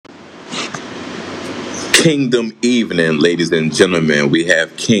Kingdom evening, ladies and gentlemen. We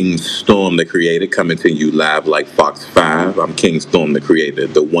have King Storm, the creator, coming to you live like Fox 5. I'm King Storm, the creator,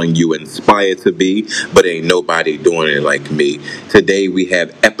 the one you inspire to be, but ain't nobody doing it like me. Today we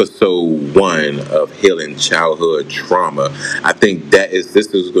have episode 1 of Healing Childhood Trauma. I think this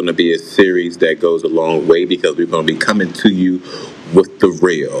is going to be a series that goes a long way because we're going to be coming to you with the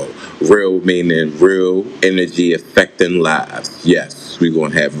real. Real meaning real energy affecting lives. Yes, we're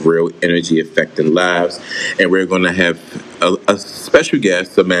going to have real energy affecting lives. And we're going to have a special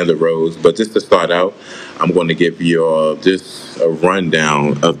guest, Amanda Rose. But just to start out, I'm going to give you all just a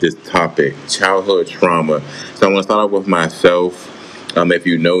rundown of this topic, childhood trauma. So I want to start off with myself. If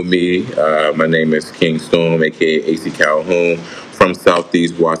you know me, my name is King Storm, aka AC Calhoun, from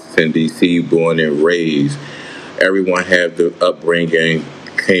Southeast Washington, D.C., born and raised. Everyone had the upbringing,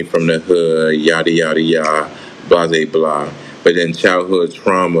 came from the hood, yada, yada, yada, blah, blah, blah. But then childhood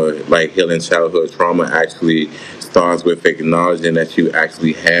trauma, like healing childhood trauma, actually starts with acknowledging that you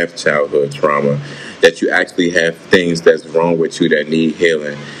actually have childhood trauma, that you actually have things that's wrong with you that need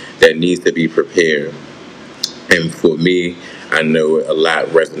healing, that needs to be prepared. And for me, I know a lot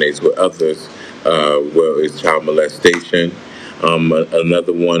resonates with others. It's child molestation.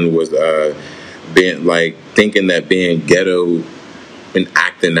 Another one was being like thinking that being ghetto and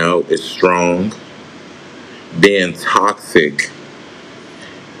acting out is strong, being toxic,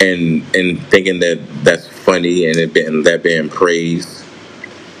 and thinking that that's funny and being praised.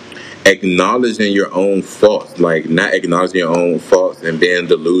 Acknowledging your own faults, like not acknowledging your own faults and being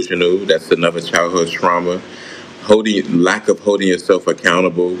delusional. That's another childhood trauma. Lack of holding yourself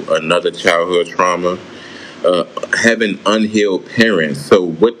accountable. Another childhood trauma. Having unhealed parents.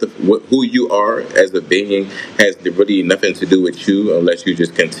 So who you are as a being has really nothing to do with you unless you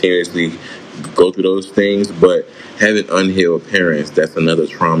just continuously go through those things. But having unhealed parents, that's another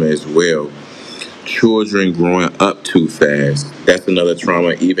trauma as well. Children growing up too fast, that's another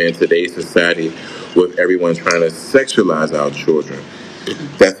trauma even in today's society with everyone trying to sexualize our children.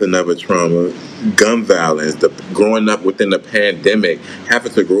 That's another trauma. Gun violence, growing up within the pandemic,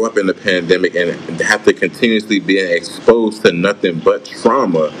 having to grow up in the pandemic and have to continuously be exposed to nothing but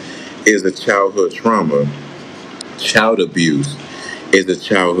trauma is a childhood trauma. Child abuse is a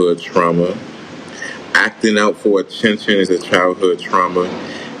childhood trauma. Acting out for attention is a childhood trauma.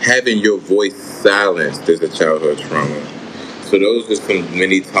 Having your voice silenced is a childhood trauma. So those are some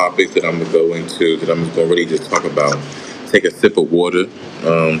many topics that I'm going to go into that I'm going to really just talk about. Take a sip of water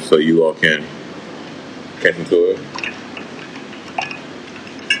so you all can catch into it.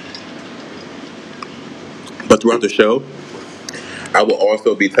 But throughout the show, I will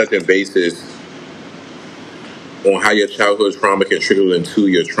also be touching bases on how your childhood trauma can trickle into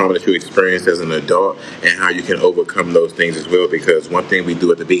your trauma that you experienced as an adult and how you can overcome those things as well. Because one thing we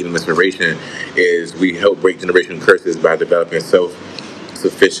do at the Beacon of Inspiration is we help break generation curses by developing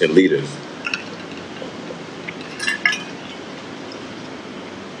self-sufficient leaders.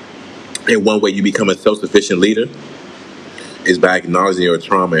 And one way you become a self-sufficient leader is by acknowledging your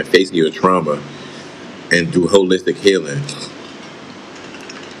trauma and facing your trauma and do holistic healing.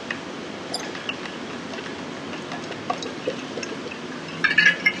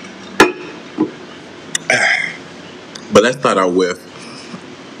 But let's start out with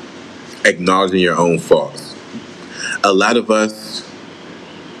acknowledging your own faults. A lot of us,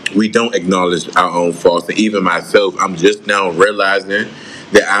 we don't acknowledge our own faults. And even myself, I'm just now realizing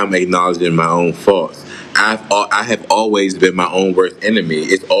that I'm acknowledging my own faults. I have always been my own worst enemy.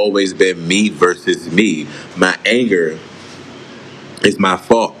 It's always been me versus me. My anger is my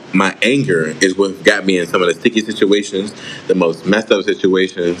fault. My anger is what got me in some of the sticky situations, the most messed up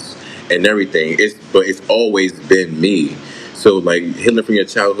situations, and everything. But it's always been me. So, like, healing from your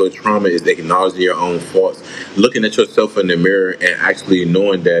childhood trauma is acknowledging your own faults, looking at yourself in the mirror and actually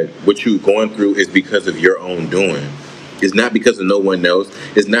knowing that what you're going through is because of your own doing. It's not because of no one else.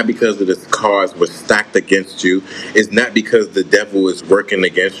 It's not because of the cards were stacked against you. It's not because the devil is working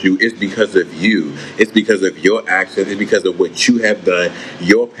against you. It's because of you. It's because of your actions. It's because of what you have done,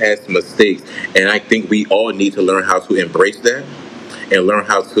 your past mistakes. And I think we all need to learn how to embrace that and learn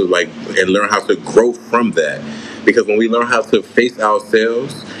how to grow from that. Because when we learn how to face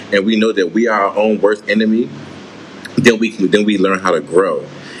ourselves and we know that we are our own worst enemy, then we learn how to grow.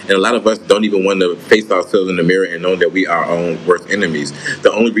 And a lot of us don't even want to face ourselves in the mirror and know that we are our own worst enemies.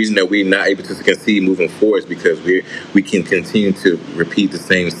 The only reason that we're not able to conceive moving forward is because we can continue to repeat the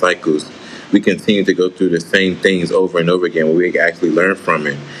same cycles. We continue to go through the same things over and over again when we actually learn from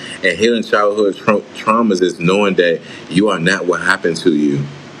it. And healing childhood traumas is knowing that you are not what happened to you.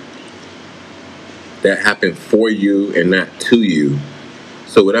 That happened for you and not to you.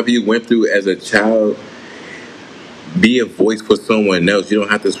 So whatever you went through as a child, Be a voice for someone else. You don't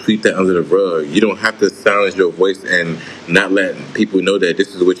have to sweep that under the rug. You don't have to silence your voice and not let people know that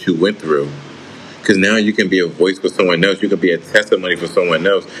this is what you went through. Because now you can be a voice for someone else. You can be a testimony for someone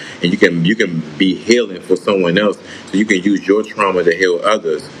else, and you can be healing for someone else. So you can use your trauma to heal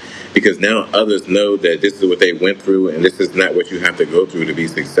others. Because now others know that this is what they went through, and this is not what you have to go through to be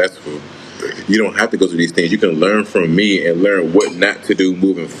successful. You don't have to go through these things. You can learn from me and learn what not to do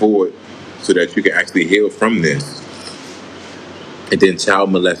moving forward, so that you can actually heal from this. And then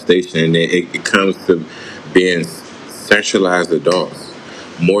child molestation, and then it comes to being sexualized adults.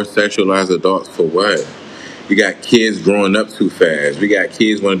 More sexualized adults for what? You got kids growing up too fast. We got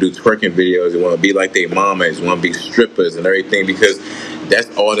kids want to do twerking videos. They want to be like their mamas. They want to be strippers and everything, because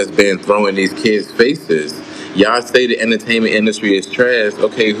that's all that's been thrown in these kids' faces. Y'all say the entertainment industry is trash.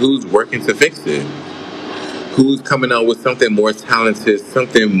 Okay, who's working to fix it? Who's coming out with something more talented,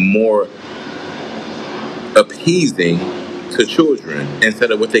 something more appeasing to children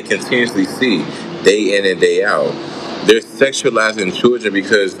instead of what they continuously see day in and day out? They're sexualizing children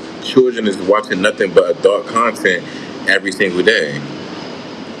because children is watching nothing but adult content every single day.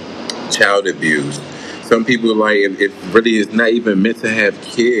 Child abuse. Some people like it really is not even meant to have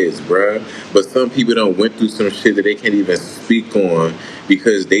kids, bruh. But some people don't went through some shit that they can't even speak on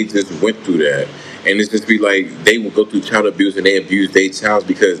because they just went through that. And it's just be like they will go through child abuse and they abuse their child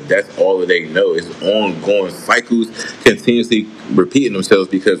because that's all that they know. It's ongoing cycles continuously repeating themselves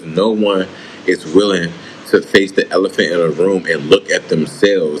because no one is willing to face the elephant in the room and look at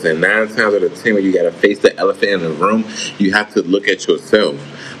themselves. And 9 times out of 10, when you got to face the elephant in the room, you have to look at yourself.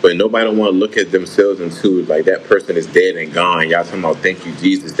 But nobody don't want to look at themselves until like that person is dead and gone. Y'all talking about thank you,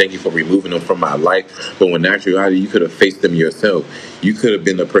 Jesus, thank you for removing them from my life. But when in actuality, you could have faced them yourself. You could have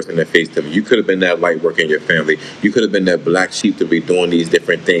been the person that faced them. You could have been that light worker in your family. You could have been that black sheep to be doing these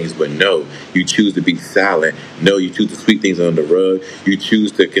different things. But no, you choose to be silent. No, you choose to sweep things under the rug. You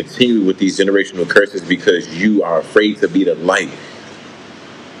choose to continue with these generational curses because you are afraid to be the light.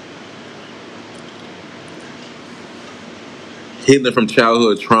 Healing from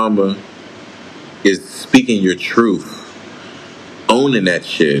childhood trauma is speaking your truth, owning that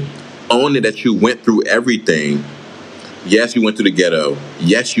shit, owning that you went through everything. Yes, you went through the ghetto.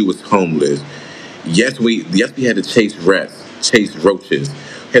 Yes, you was homeless. Yes, we had to chase rats, chase roaches.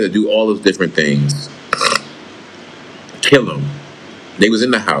 We had to do all those different things. Kill them. They was in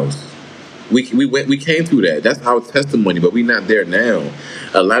the house. We came through that. That's our testimony, but we not there now.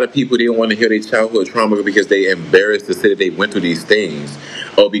 A lot of people, they don't want to hear their childhood trauma because they embarrassed to say that they went through these things.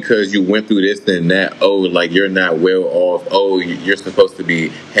 Oh, because you went through this and that. Oh, like you're not well off. Oh, you're supposed to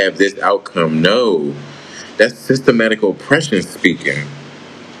have this outcome. No, that's systematic oppression speaking.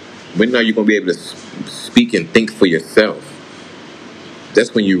 When are you going to be able to speak and think for yourself?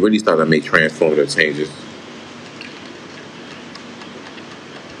 That's when you really start to make transformative changes.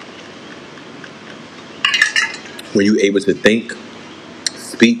 When you're able to think,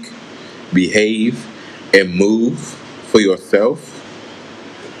 speak, behave, and move for yourself,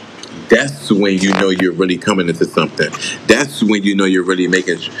 that's when you know you're really coming into something. That's when you know you're really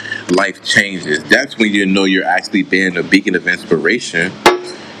making life changes. That's when you know you're actually being a beacon of inspiration.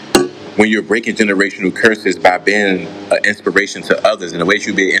 When you're breaking generational curses by being an inspiration to others. And the way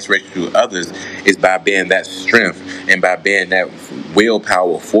you be an inspiration to others is by being that strength and by being that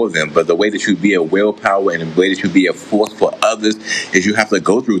willpower for them. But the way that you be a willpower and the way that you be a force for others is you have to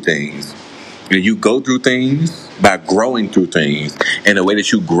go through things. And you go through things by growing through things. And the way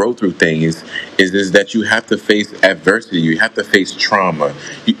that you grow through things is that you have to face adversity. You have to face trauma.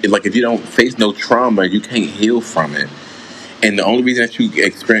 Like if you don't face no trauma, you can't heal from it. And the only reason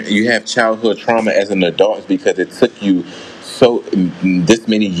that you have childhood trauma as an adult is because it took you this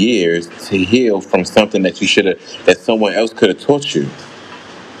many years to heal from something that that someone else could have taught you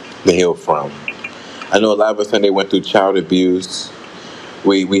to heal from. I know a lot of us, when they went through child abuse,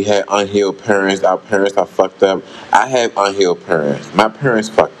 we had unhealed parents. Our parents are fucked up. I have unhealed parents. My parents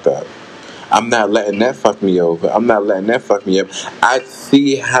fucked up. I'm not letting that fuck me over. I'm not letting that fuck me up. I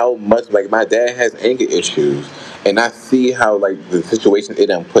see how much, like, my dad has anger issues. And I see how, like, the situation it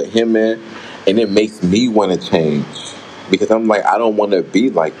done put him in. And it makes me want to change. Because I'm like, I don't want to be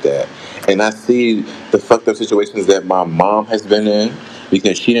like that. And I see the fucked up situations that my mom has been in.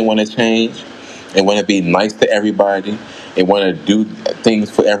 Because she didn't want to change. And want to be nice to everybody. And want to do things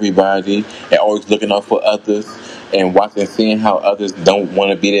for everybody. And always looking out for others. And seeing how others don't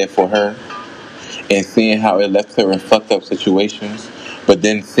want to be there for her. And seeing how it left her in fucked up situations, but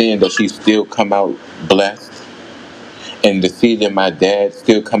then seeing that she still come out blessed, and to see that my dad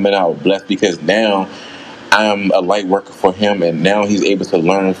still coming out blessed because now I'm a light worker for him, and now he's able to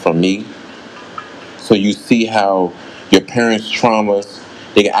learn from me. So you see how your parents' traumas,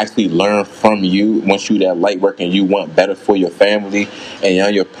 they can actually learn from you once you that light work and you want better for your family, and now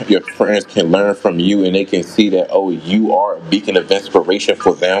your friends can learn from you and they can see that, oh, you are a beacon of inspiration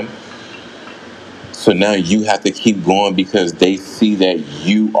for them. So now you have to keep going because they see that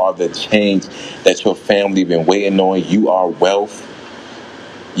you are the change that your family been waiting on. You are wealth.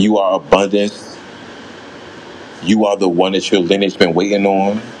 You are abundance. You are the one that your lineage been waiting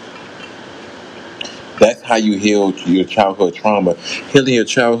on. That's how you heal your childhood trauma. Healing your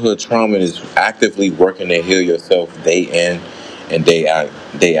childhood trauma is actively working to heal yourself day in and day out,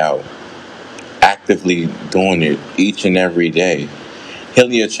 day out. Actively doing it each and every day.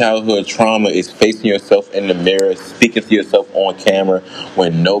 Healing your childhood trauma is facing yourself in the mirror, speaking to yourself on camera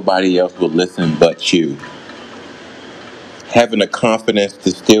when nobody else will listen but you. Having the confidence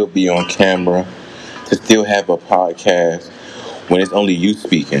to still be on camera, to still have a podcast when it's only you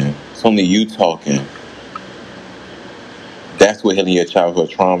speaking, it's only you talking. That's what healing your childhood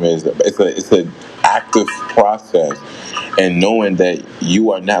trauma is. It's an active process, and knowing that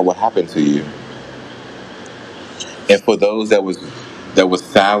you are not what happened to you. And for those that was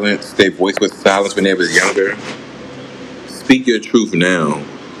silenced, their voice was silenced when they was younger. Speak your truth now.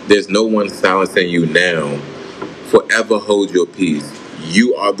 There's no one silencing you now. Forever hold your peace.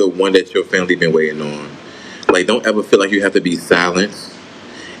 You are the one that your family been waiting on. Like, don't ever feel like you have to be silenced.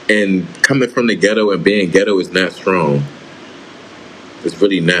 And coming from the ghetto and being ghetto is not strong. It's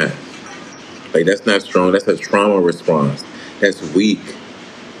really not. Like, that's not strong. That's a trauma response. That's weak.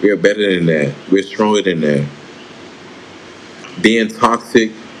 We're better than that. We're stronger than that. Being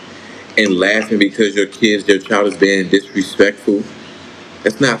toxic and laughing because your child is being disrespectful,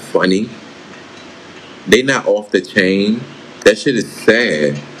 that's not funny. They not off the chain. That shit is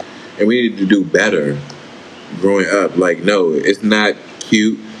sad. And we need to do better growing up. Like, no, it's not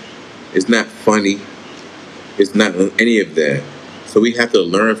cute. It's not funny. It's not any of that. So we have to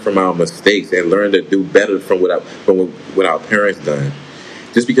learn from our mistakes and learn to do better from what our parents done.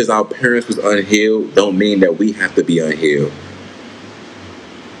 Just because our parents was unhealed don't mean that we have to be unhealed.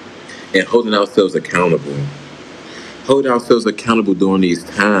 And holding ourselves accountable. Holding ourselves accountable during these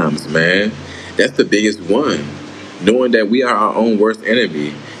times, man. That's the biggest one. Knowing that we are our own worst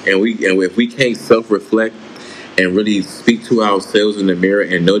enemy. And if we can't self-reflect and really speak to ourselves in the mirror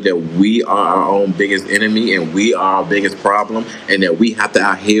and know that we are our own biggest enemy and we are our biggest problem and that we have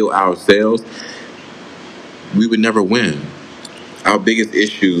to heal ourselves, we would never win. Our biggest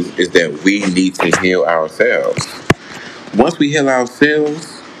issue is that we need to heal ourselves. Once we heal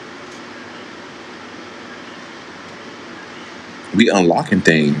ourselves, we unlocking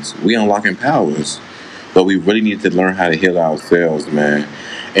things. We unlocking powers. But we really need to learn how to heal ourselves, man.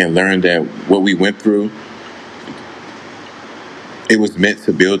 And learn that what we went through, it was meant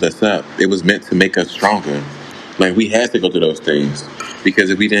to build us up. It was meant to make us stronger. Like, we had to go through those things. Because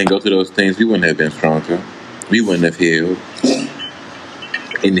if we didn't go through those things, we wouldn't have been stronger. We wouldn't have healed.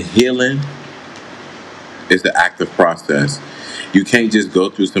 And healing is an active process. You can't just go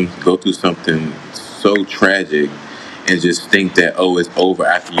through something so tragic and just think that, oh, it's over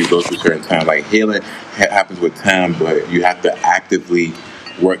after you go through certain time. Like, healing happens with time, but you have to actively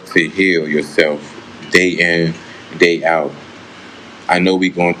work to heal yourself day in, day out. I know we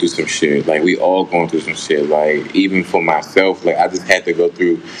going through some shit. Like, we all going through some shit. Like, even for myself, like, I just had to go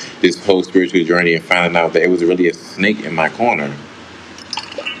through this whole spiritual journey and finding out that it was really a snake in my corner.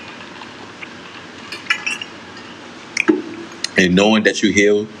 And knowing that you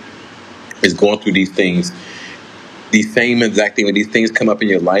heal is going through these things. These same exact thing, when these things come up in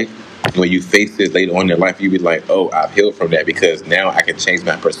your life, when you face it later on in your life, you be like, oh, I've healed from that because now I can change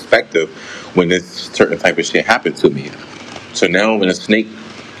my perspective when this certain type of shit happened to me. So now when a snake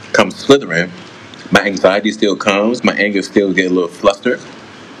comes slithering, my anxiety still comes, my anger still get a little flustered,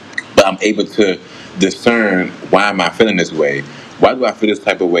 but I'm able to discern, why am I feeling this way? Why do I feel this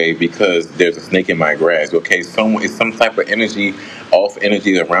type of way? Because there's a snake in my grass. Okay, it's some type of energy, off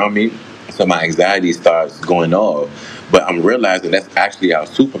energy around me, so my anxiety starts going off. But I'm realizing that's actually our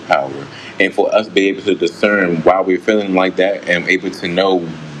superpower. And for us to be able to discern why we're feeling like that and able to know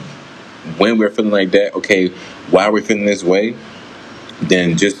when we're feeling like that, okay, why we're feeling this way,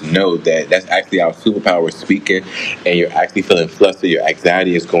 then just know that that's actually our superpower speaking, and you're actually feeling flustered, your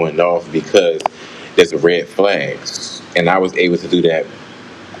anxiety is going off because there's red flags. And I was able to do that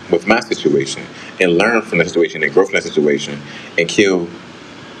with my situation and learn from the situation and grow from that situation and kill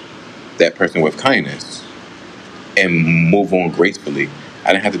that person with kindness and move on gracefully.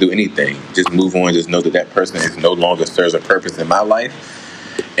 I didn't have to do anything. Just move on. Just know that that person is no longer serves a purpose in my life.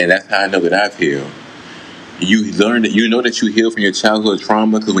 And that's how I know that I've healed. You learn that you know that you heal from your childhood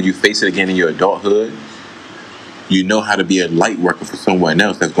trauma because when you face it again in your adulthood, you know how to be a light worker for someone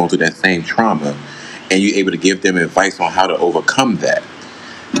else that's going through that same trauma, and you're able to give them advice on how to overcome that.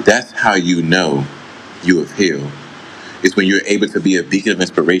 That's how you know you have healed. It's when you're able to be a beacon of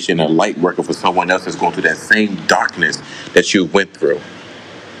inspiration, a light worker for someone else that's going through that same darkness that you went through.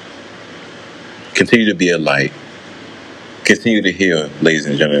 Continue to be a light. Continue to heal, ladies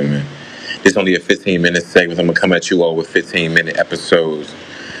and gentlemen. This is only a 15-minute segment. I'm going to come at you all with 15-minute episodes.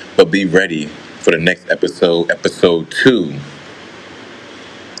 But be ready for the next episode. Episode 2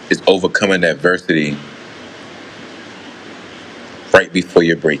 is overcoming adversity right before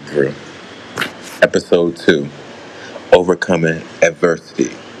your breakthrough. Episode 2, overcoming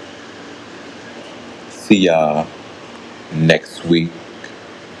adversity. See y'all next week,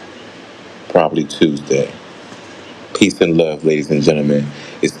 probably Tuesday. Peace and love, ladies and gentlemen.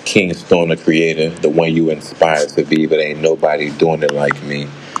 It's King Storm, the creator, the one you inspired to be, but ain't nobody doing it like me.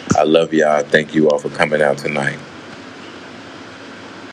 I love y'all. Thank you all for coming out tonight.